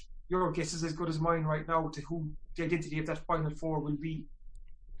 And your guess is as good as mine right now to who the identity of that final four will be.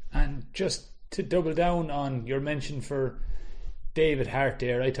 And just to double down on your mention for David Hart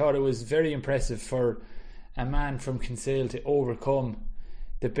there, I thought it was very impressive for a man from Kinsale to overcome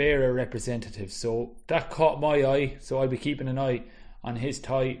the Bearer representative. So that caught my eye, so I'll be keeping an eye on his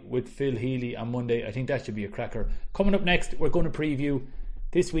tie with Phil Healy on Monday. I think that should be a cracker. Coming up next, we're going to preview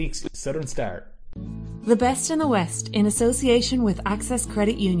this week's Southern Star. The best in the West in association with Access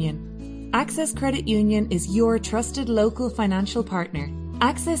Credit Union. Access Credit Union is your trusted local financial partner.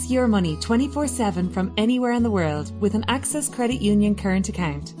 Access your money 24/7 from anywhere in the world with an Access Credit Union current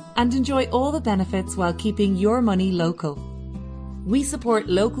account and enjoy all the benefits while keeping your money local. We support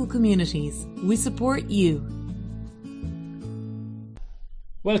local communities. We support you.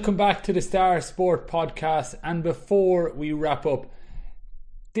 Welcome back to the Star Sport Podcast, and before we wrap up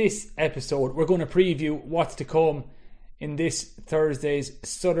this episode, we're going to preview what's to come in this Thursday's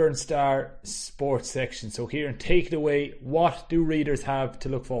Southern Star Sports section. So Kieran, take it away. What do readers have to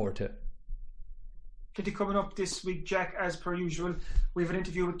look forward to? Plenty coming up this week, Jack, as per usual. We have an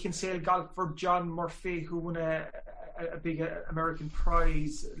interview with Kinsale golfer John Murphy, who won a big American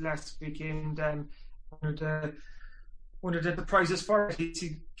prize last weekend. One of the prizes for it,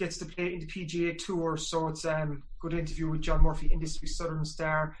 he gets to play in the PGA Tour, so it's a good interview with John Murphy in this week's Southern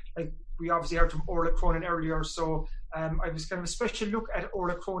Star. Like we obviously heard from Orla Cronin earlier, so I was kind of a special look at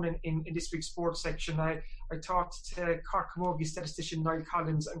Orla Cronin in this week's sports section. I talked to Cork camogie statistician Niall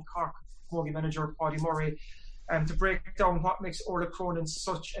Collins and Cork camogie manager Paddy Murray to break down what makes Orla Cronin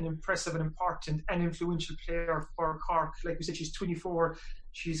such an impressive and important and influential player for Cork. Like we said, she's 24.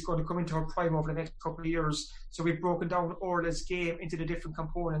 She's going to come into her prime over the next couple of years. So we've broken down Orla's game into the different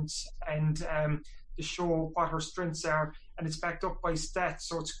components and to show what her strengths are. And it's backed up by stats.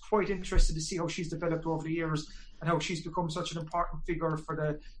 So it's quite interesting to see how she's developed over the years and how she's become such an important figure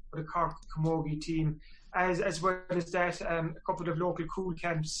for the Cork camogie team. As well as that, a couple of local cool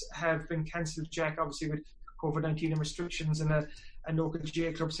camps have been cancelled, Jack, obviously with COVID-19 and restrictions, and local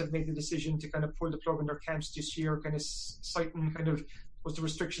GA clubs have made the decision to kind of pull the plug on their camps this year, kind of citing kind of was the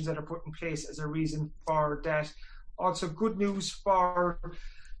restrictions that are put in place as a reason for that. Also, good news for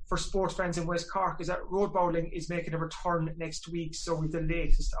sports fans in West Cork is that road bowling is making a return next week. So with the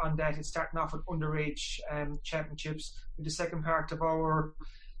latest on that, it's starting off with underage championships. With the second part of our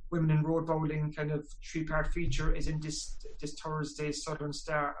women in road bowling kind of three-part feature is in this Thursday's Southern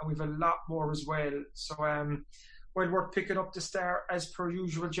Star, and we've a lot more as well. So while we're picking up the Star as per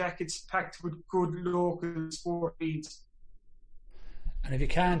usual, Jack, it's packed with good local sport leads. And if you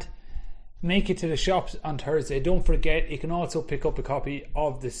can't make it to the shops on Thursday, don't forget you can also pick up a copy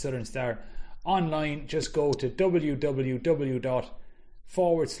of the Southern Star online. Just go to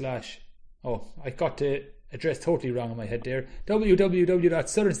I got the address totally wrong in my head there,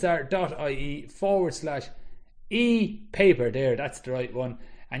 www.southernstar.ie/e-paper there, that's the right one,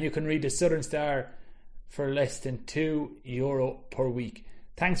 and you can read the Southern Star for less than €2 per week.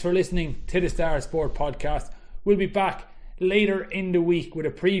 Thanks for listening to the Star Sport Podcast. We'll be back later in the week with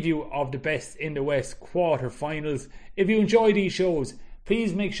a preview of the Best in the West quarter-finals. If you enjoy these shows,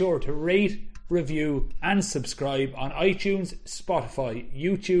 please make sure to rate, review and subscribe on iTunes, Spotify,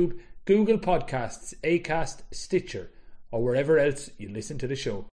 YouTube, Google Podcasts, Acast, Stitcher or wherever else you listen to the show.